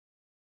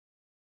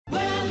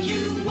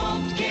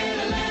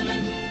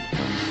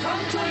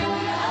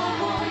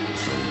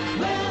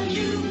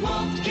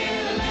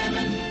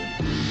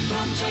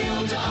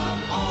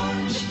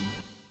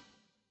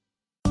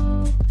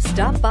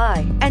Stop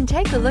by and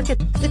take a look at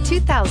the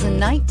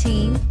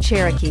 2019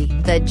 Cherokee.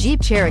 The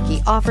Jeep Cherokee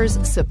offers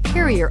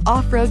superior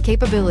off-road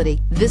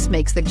capability. This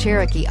makes the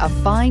Cherokee a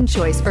fine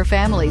choice for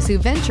families who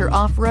venture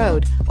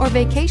off-road or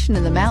vacation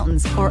in the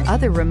mountains or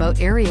other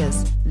remote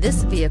areas.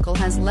 This vehicle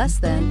has less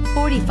than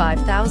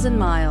 45,000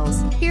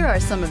 miles. Here are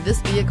some of this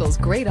vehicle's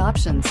great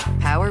options: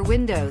 power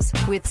windows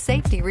with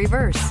safety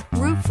reverse,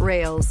 roof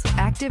rails,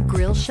 active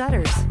grille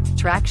shutters,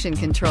 traction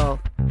control,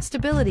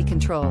 stability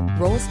control,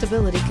 roll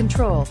stability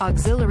control,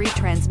 auxiliary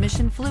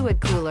transmission fluid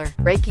cooler,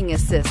 braking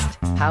assist,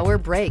 power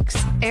brakes,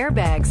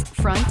 airbags,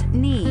 front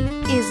knee.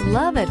 Is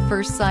love at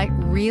first sight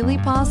really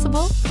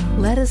possible?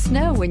 Let us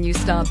know when you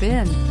stop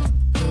in.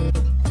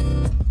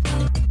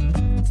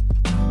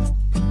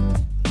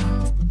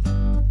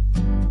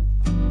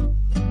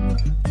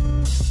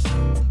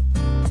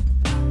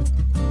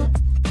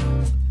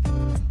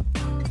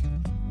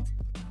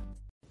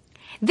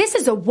 This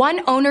is a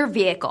one-owner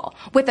vehicle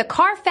with a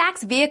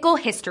Carfax Vehicle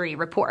History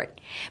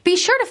Report. Be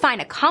sure to find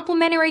a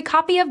complimentary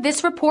copy of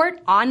this report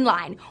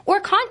online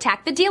or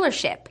contact the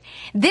dealership.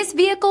 This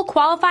vehicle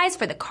qualifies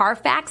for the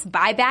Carfax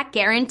Buyback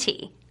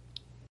Guarantee.